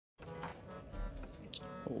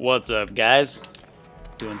What's up, guys?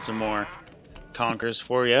 Doing some more Conkers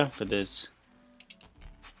for you for this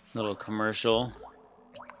little commercial.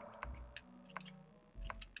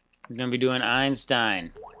 We're gonna be doing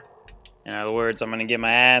Einstein. In other words, I'm gonna get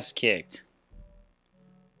my ass kicked.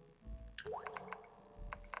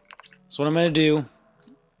 So what I'm gonna do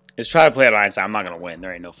is try to play at Einstein. I'm not gonna win.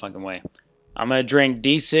 There ain't no fucking way. I'm gonna drink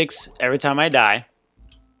D6 every time I die.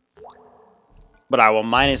 But I will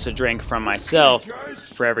minus a drink from myself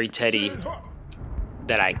for every teddy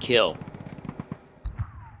that I kill.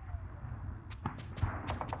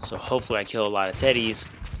 So hopefully I kill a lot of teddies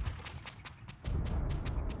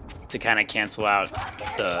to kind of cancel out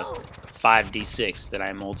the 5d6 that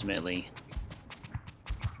I'm ultimately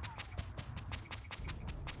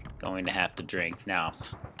going to have to drink. Now,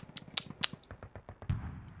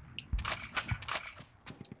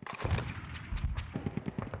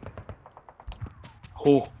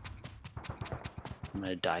 oh, I'm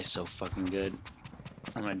gonna die so fucking good.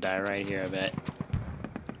 I'm gonna die right here, I bet.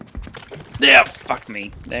 Yeah, fuck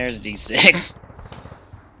me. There's D6.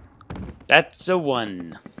 That's a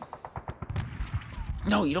 1.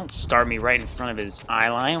 No, you don't start me right in front of his eye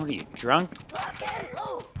line. What are you, drunk?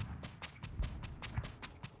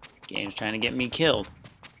 Game's trying to get me killed.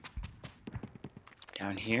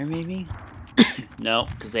 Down here, maybe? No,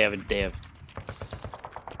 because they have. It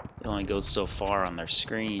only goes so far on their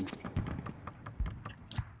screen.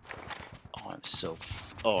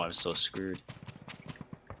 I'm so screwed.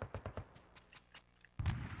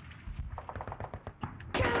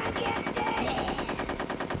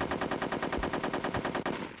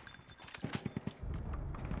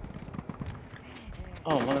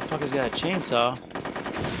 Oh, motherfucker's got a chainsaw.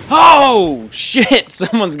 Oh, shit!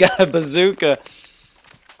 Someone's got a bazooka.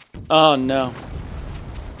 Oh, no.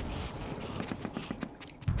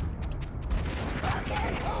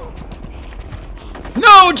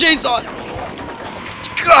 No, chainsaw!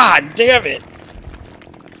 God damn it!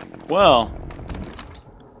 Well.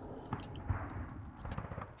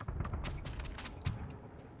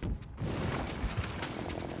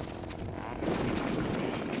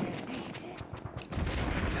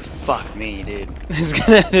 Fuck me, dude. This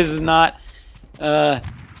is not. It's gonna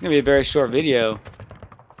be a very short video.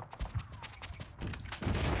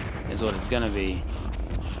 Is what it's gonna be.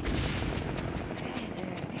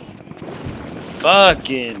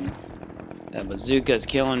 Fucking. That bazooka's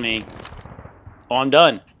killing me. Oh, I'm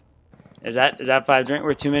done. Is that 5 drink?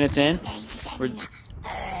 We're 2 minutes in.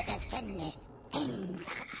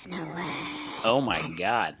 Oh my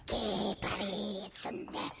god.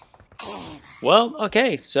 Well,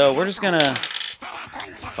 okay, so we're just gonna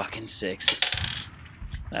fucking 6.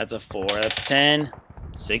 That's a 4. That's 10,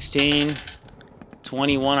 16,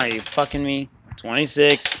 21. Are you fucking me?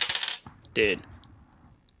 26, dude.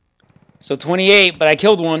 So 28, but I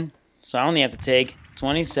killed one, so I only have to take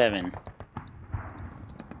 27.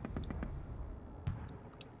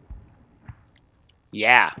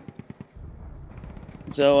 Yeah.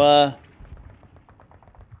 So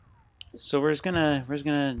we're just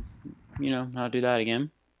gonna you know, not do that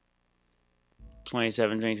again.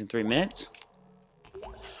 27 drinks in 3 minutes.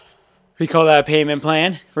 We call that a payment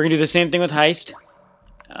plan. We're gonna do the same thing with heist.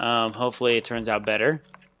 Hopefully it turns out better.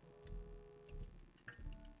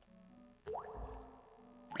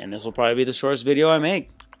 And this will probably be the shortest video I make.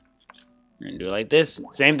 We're gonna do it like this.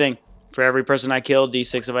 Same thing. For every person I kill,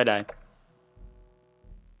 D6 if I die.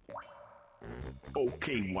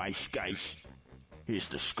 Okay, wise guys. Here's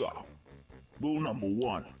the score. Rule number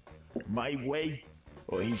 1. My way,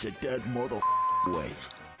 or he's a dead mother way.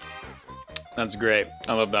 That's great.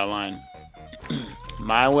 I love that line.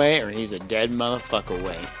 My way, or he's a dead motherfucker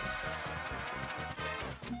way.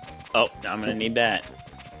 Oh, I'm gonna need that.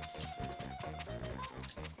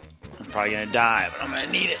 I'm probably gonna die, but I'm gonna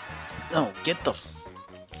need it. No, get the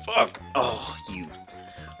fuck. Oh, you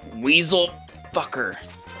weasel fucker.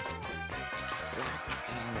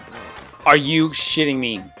 Are you shitting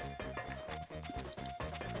me?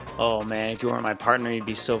 Oh man, if you weren't my partner, you'd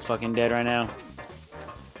be so fucking dead right now.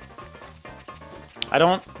 I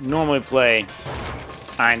don't normally play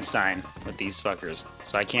Einstein with these fuckers,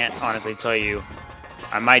 so I can't honestly tell you.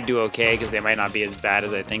 I might do okay, because they might not be as bad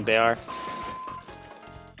as I think they are.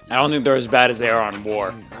 I don't think they're as bad as they are on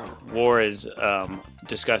War. War is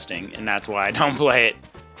disgusting, and that's why I don't play it.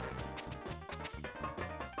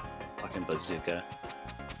 Fucking bazooka.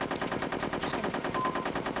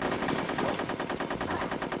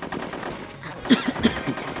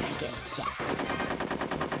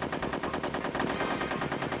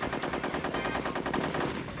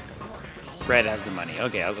 Red has the money.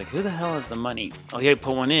 Okay, I was like, who the hell has the money? Oh, he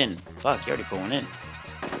put one in. Fuck, he already put one in.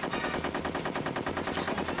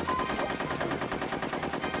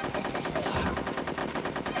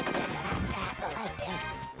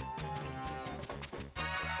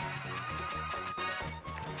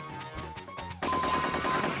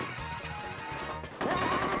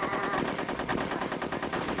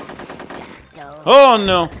 Oh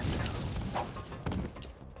no!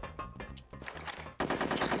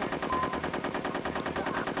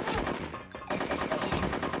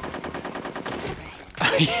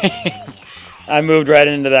 I moved right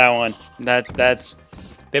into that one. That's.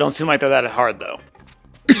 They don't seem like they're that hard though.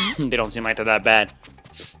 They don't seem like they're that bad.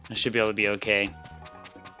 I should be able to be okay.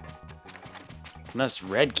 Unless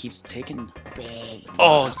red keeps taking.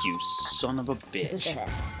 Oh, you son of a bitch!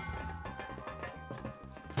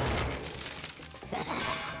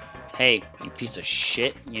 Hey, you piece of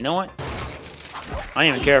shit. You know what? I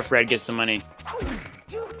don't even care if red gets the money.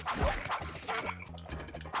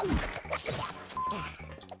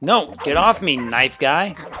 No, get off me, knife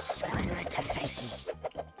guy.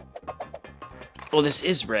 Oh, this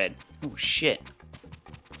is red. Oh, shit.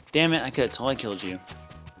 Damn it, I could have totally killed you.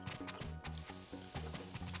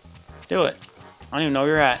 Do it. I don't even know where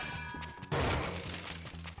you're at.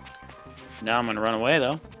 Now I'm gonna run away,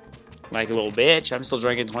 though. Like a little bitch. I'm still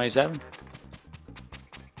drinking 27.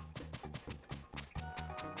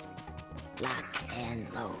 Lock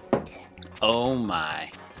and load. Oh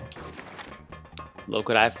my. Look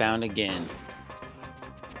what I found again.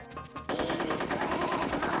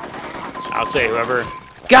 I'll say whoever...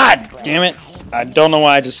 God damn it! I don't know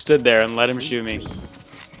why I just stood there and let him shoot me.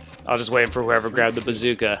 I'll just wait for whoever grabbed the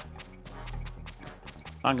bazooka.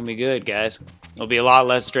 It's not gonna be good, guys. It'll be a lot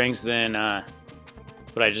less drinks than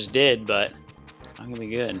what I just did, but it's not gonna be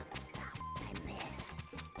good.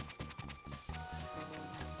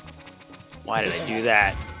 Why did I do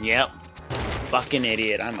that? Yep. Fucking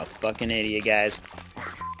idiot. I'm a fucking idiot, guys.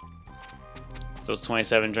 It's those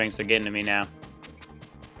 27 drinks are getting to me now.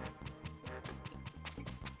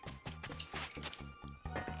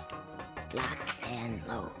 Lock and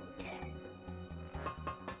load.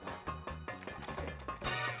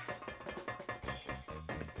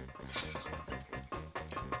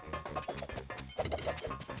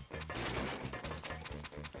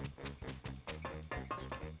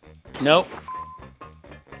 Nope.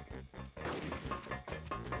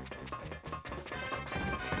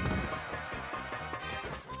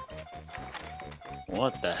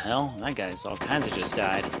 What the hell? That guy's all kinds of just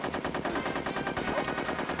died.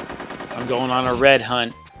 I'm going on a red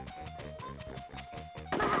hunt.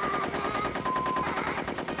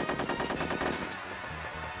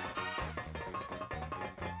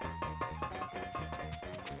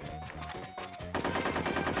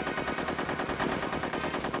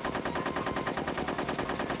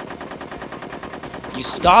 You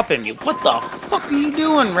stop him, you. What the fuck are you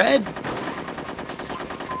doing, Red?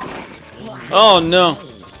 Oh no.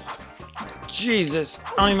 Jesus.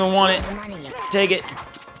 I don't even want it. Take it.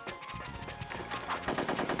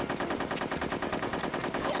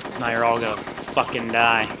 Because now you're all gonna fucking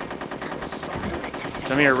die.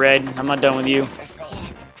 Come here, Red. I'm not done with you.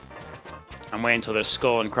 I'm waiting until there's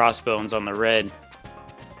skull and crossbones on the red.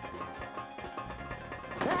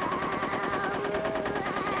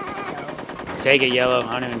 Take it, Yellow.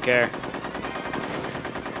 I don't even care.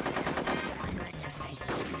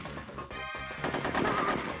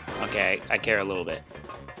 Okay, I care a little bit.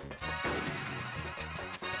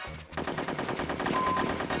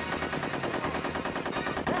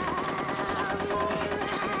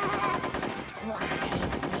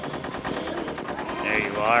 There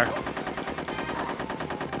you are.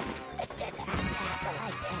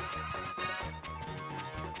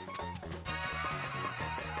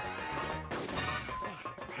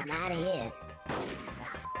 I'm out of here.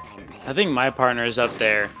 I think my partner is up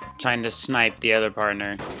there trying to snipe the other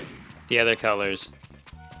partner. The other colors.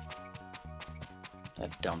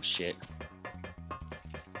 That dumb shit.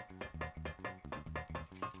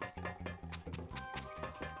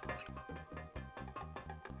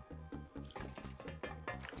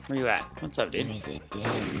 Where you at? What's up, dude? Is it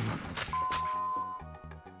dead?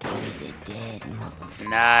 Is it dead?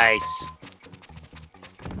 Nice.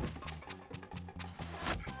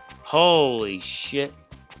 Holy shit.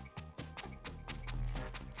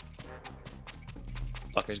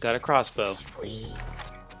 Fucker's got a crossbow. Sweet.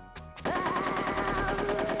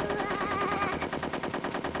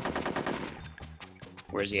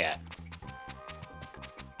 Where's he at?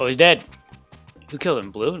 Oh, he's dead. Who killed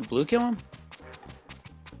him? Blue? Did Blue kill him?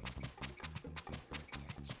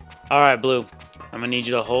 Alright, Blue. I'm gonna need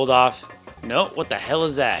you to hold off. Nope, what the hell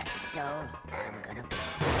is that? So, I'm gonna...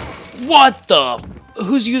 What the?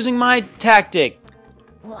 Who's using my tactic?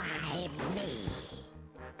 Why me?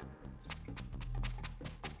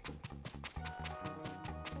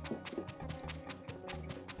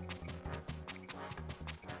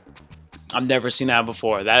 I've never seen that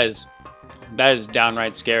before. That is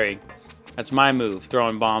downright scary. That's my move,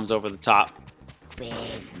 throwing bombs over the top. Big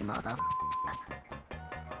mother...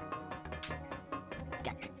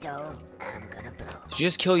 stove, I'm gonna blow. Did you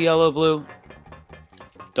just kill yellow, blue?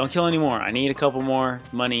 Don't kill any more. I need a couple more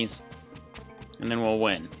monies, and then we'll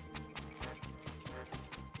win.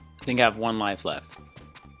 I think I have 1 life left.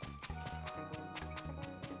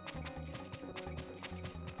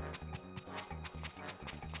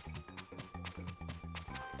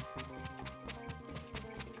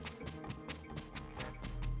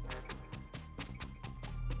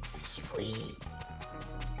 Sweet.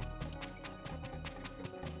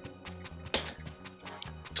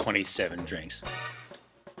 27 drinks.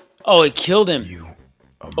 Oh, it killed him. You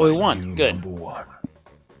are Oh, he my won. new Good. number 1.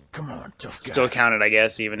 Come on, tough guy. Still counted, I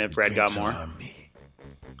guess, even if red got Drinks more. on me.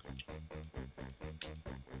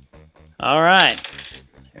 Alright.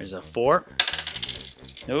 There's a 4.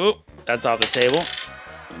 Ooh, that's off the table.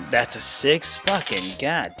 That's a 6. Fucking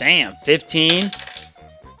goddamn. 15.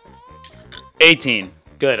 18.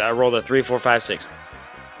 Good. I rolled a 3, 4, 5, 6.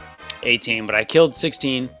 18, but I killed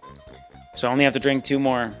 16. So I only have to drink 2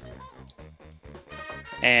 more.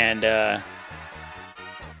 And that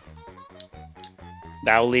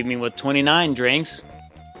will leave me with 29 drinks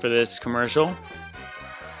for this commercial.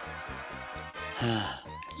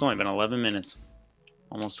 It's only been 11 minutes.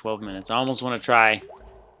 Almost 12 minutes. I almost want to try.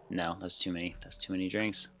 No, that's too many. That's too many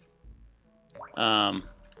drinks.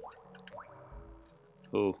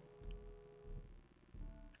 Ooh.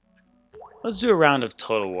 Let's do a round of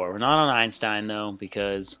Total War. We're not on Einstein, though,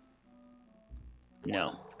 because...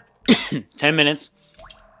 No. 10 minutes.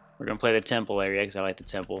 We're going to play the temple area, because I like the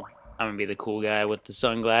temple. I'm going to be the cool guy with the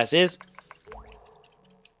sunglasses.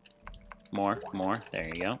 More. There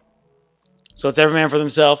you go. So it's every man for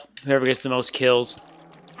themselves. Whoever gets the most kills.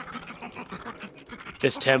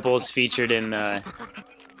 This temple is featured in the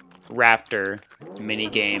Raptor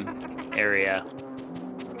minigame area,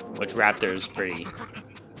 which Raptor is pretty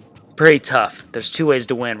tough. There's 2 ways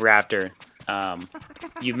to win Raptor.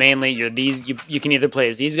 You can either play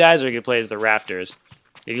as these guys or you can play as the Raptors.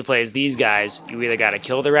 If you play as these guys, you either got to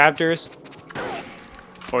kill the Raptors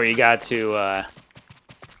or you got to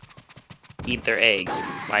eat their eggs.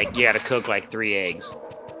 Like, you got to cook like 3 eggs.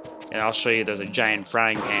 And I'll show you there's a giant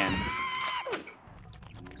frying pan.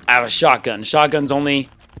 I have a shotgun. Shotgun's only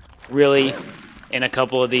really in a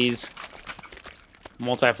couple of these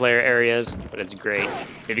multiplayer areas, but it's great.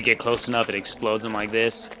 If you get close enough, it explodes them like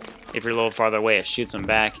this. If you're a little farther away, it shoots them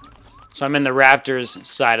back. So I'm in the Raptors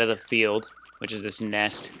side of the field, which is this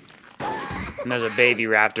nest. And there's a baby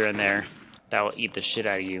raptor in there that will eat the shit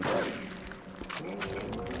out of you.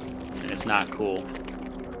 And it's not cool.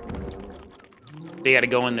 They gotta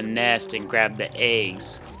go in the nest and grab the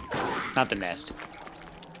eggs. Not the nest.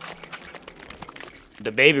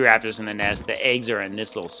 The baby raptor's in the nest. The eggs are in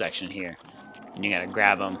this little section here. And you gotta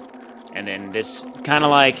grab them. And then this, kind of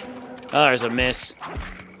like... Oh, there's a miss.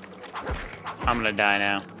 I'm gonna die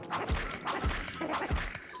now.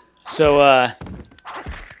 So,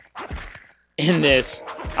 in this,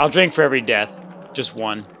 I'll drink for every death. Just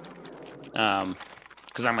 1.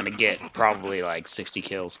 Because I'm gonna get probably like 60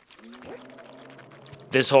 kills.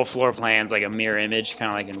 This whole floor plan's like a mirror image, kind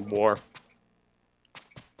of like in War.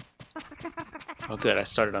 Oh good, I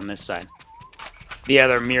started on this side. The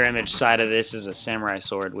other mirror image side of this is a samurai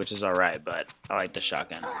sword, which is alright, but I like the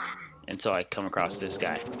shotgun. Until I come across this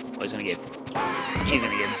guy. Oh, he's gonna get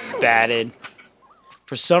batted.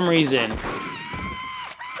 For some reason,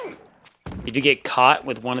 if you get caught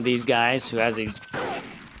with one of these guys who has these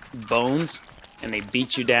bones and they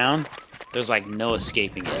beat you down, there's like no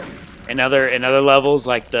escaping it. In other levels,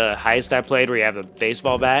 like the heist I played where you have a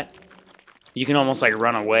baseball bat, you can almost like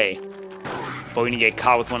run away. But when you get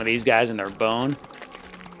caught with one of these guys and their bone,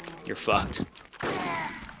 you're fucked.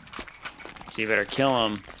 So you better kill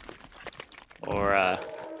them, or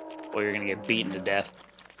you're gonna get beaten to death.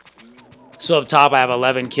 So up top I have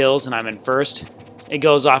 11 kills and I'm in first. It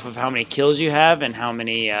goes off of how many kills you have and how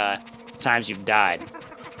many times you've died.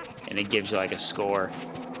 And it gives you like a score.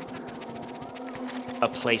 A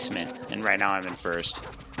placement. And right now I'm in first.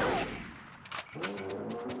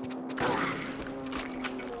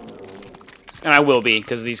 And I will be,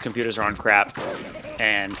 because these computers are on crap.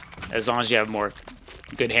 And as long as you have more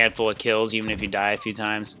good handful of kills, even if you die a few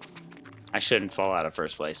times, I shouldn't fall out of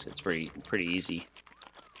first place. It's pretty easy.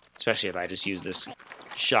 Especially if I just use this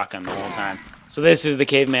shotgun the whole time. So this is the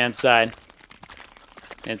caveman side.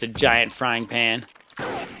 And it's a giant frying pan.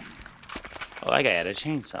 Oh, that guy had a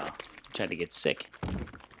chainsaw. Tried to get sick.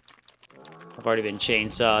 I've already been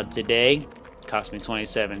chainsawed today. Cost me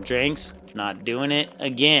 27 drinks. Not doing it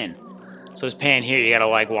again. So this pan here, you gotta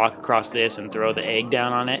like walk across this and throw the egg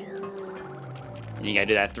down on it. And you gotta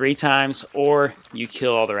do that 3 times, or you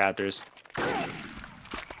kill all the raptors.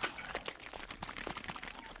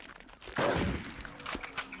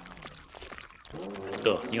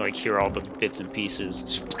 You like hear all the bits and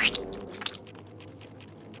pieces.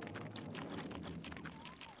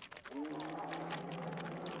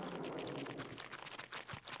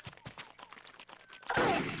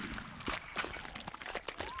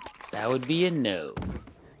 That would be a no.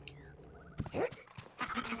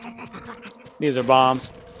 These are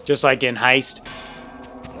bombs, just like in Heist.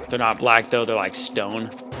 They're not black though, they're like stone.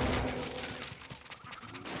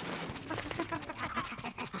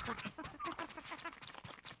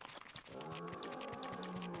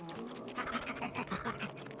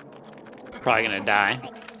 Probably gonna die,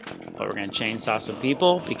 but we're gonna chainsaw some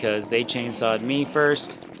people because they chainsawed me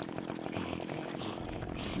first.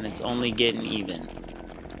 And it's only getting even.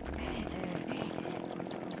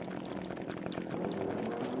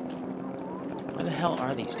 Where the hell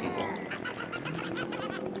are these people?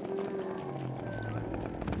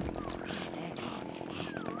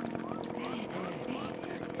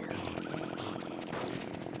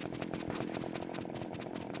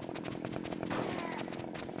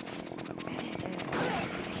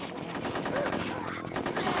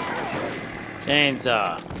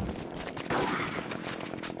 Chainsaw.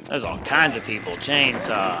 There's all kinds of people.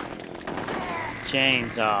 Chainsaw.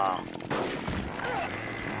 Chainsaw.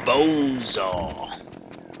 Bonesaw.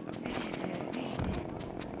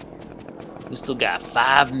 We still got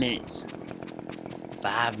 5 minutes.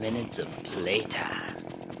 5 minutes of playtime.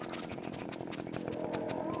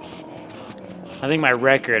 I think my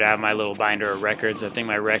record, I have my little binder of records. I think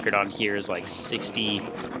my record on here is like 60,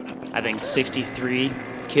 I think 63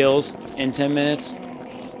 kills in 10 minutes.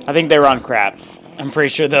 I think they were on crap. I'm pretty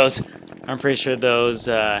sure those, not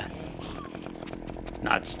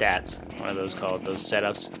stats, what are those called, those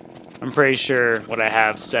setups. I'm pretty sure what I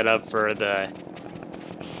have set up for the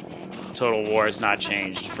Total War has not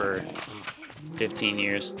changed for 15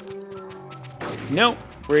 years. Nope,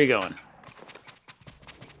 where are you going?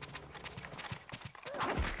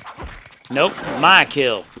 Nope, my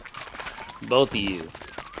kill. Both of you.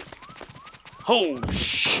 Oh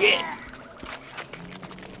shit!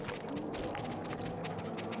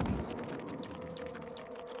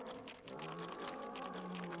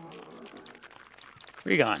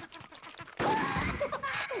 Where you going?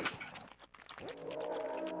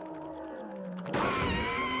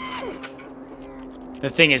 The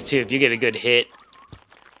thing is too, if you get a good hit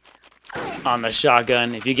on the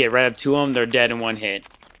shotgun, if you get right up to them, they're dead in one hit.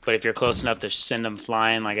 But if you're close enough to send them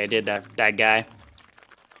flying like I did that guy,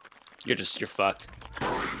 you're fucked.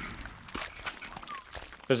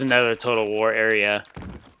 There's another Total War area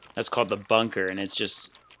that's called the bunker, and it's just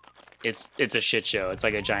it's a shit show. It's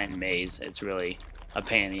like a giant maze. It's really a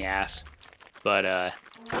pain in the ass. But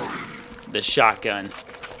the shotgun's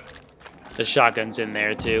in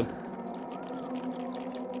there too.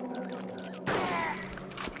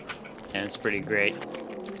 And it's pretty great.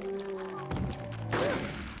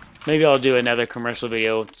 Maybe I'll do another commercial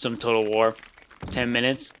video, some Total War, 10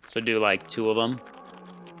 minutes, so do like 2 of them.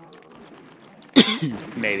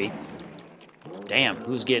 Maybe. Damn,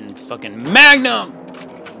 who's getting fucking Magnum?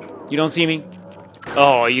 You don't see me?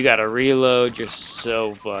 Oh, you gotta reload, you're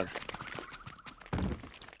so fucked.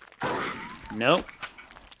 Nope.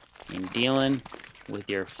 I'm dealing with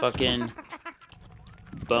your fucking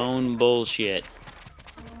bone bullshit.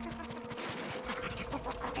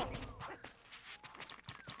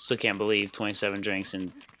 Still can't believe 27 drinks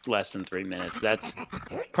in less than 3 minutes. That's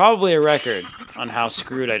probably a record on how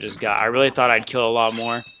screwed I just got. I really thought I'd kill a lot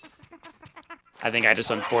more. I think I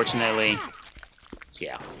just unfortunately...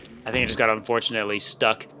 Yeah. I think I just got unfortunately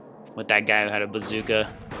stuck with that guy who had a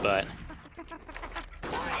bazooka, but...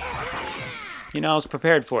 You know, I was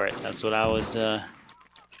prepared for it. That's what I was, That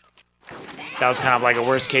was kind of like a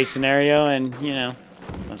worst case scenario, and, you know,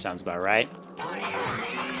 that sounds about right.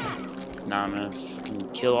 Now I'm gonna fucking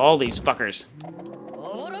kill all these fuckers.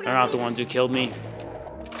 They're not the ones who killed me.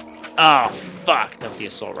 Oh, fuck. That's the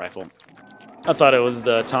assault rifle. I thought it was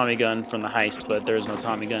the Tommy gun from the heist, but there's no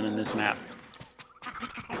Tommy gun in this map.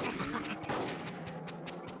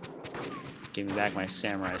 Give me back my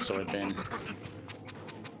samurai sword then.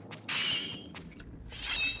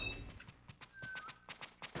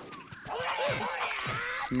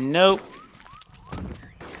 Nope.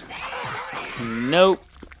 Nope.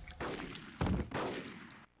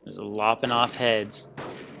 There's a lopping off heads.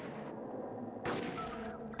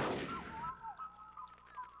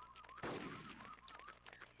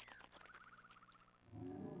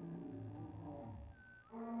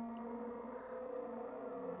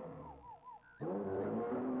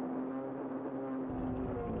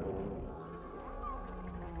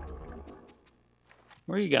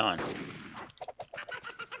 Where are you going?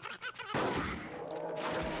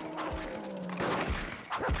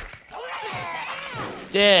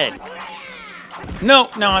 Dead.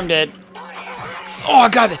 Nope, now I'm dead. Oh, I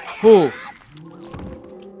got it. Ooh.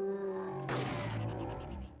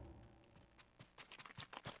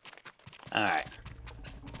 Alright.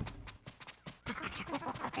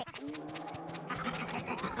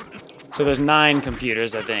 So there's 9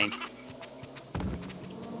 computers, I think.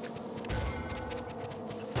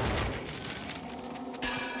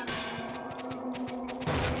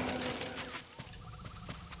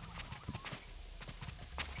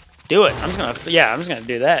 Do it. I'm just gonna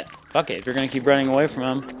do that. Fuck it. If you're gonna keep running away from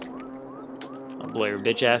him, I'll blow your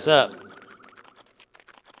bitch ass up.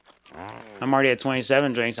 I'm already at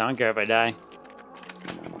 27 drinks. I don't care if I die.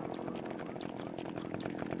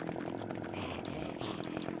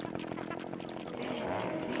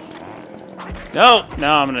 No,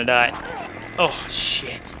 I'm gonna die. Oh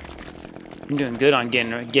shit! I'm doing good on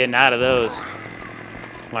getting out of those.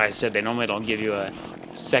 Like I said, they normally don't give you a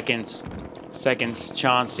seconds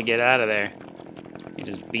chance to get out of there. They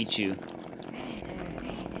just beat you.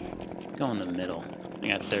 Let's go in the middle. We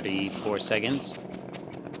got 34 seconds.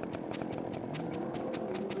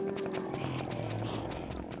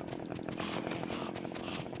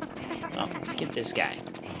 Oh, let's get this guy.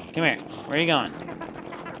 Come here. Where are you going?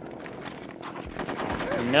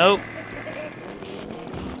 Nope.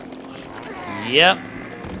 Yep.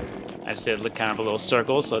 I just did kind of a little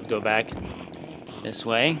circle, so let's go back this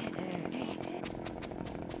way.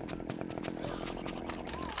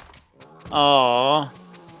 Aww.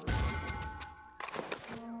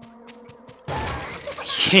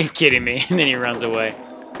 You're kidding me. And then he runs away.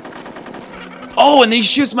 Oh, and then he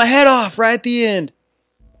shoots my head off right at the end.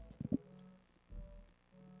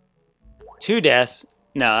 2 deaths.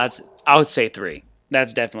 No, I would say 3.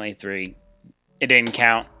 That's definitely 3. It didn't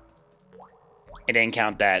count. It didn't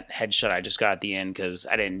count that headshot I just got at the end because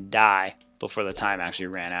I didn't die before the time actually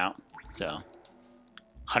ran out. So,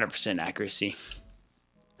 100% accuracy.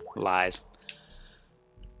 Lies.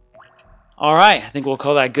 Alright, I think we'll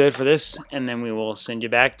call that good for this, and then we will send you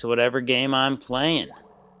back to whatever game I'm playing.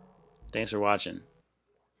 Thanks for watching.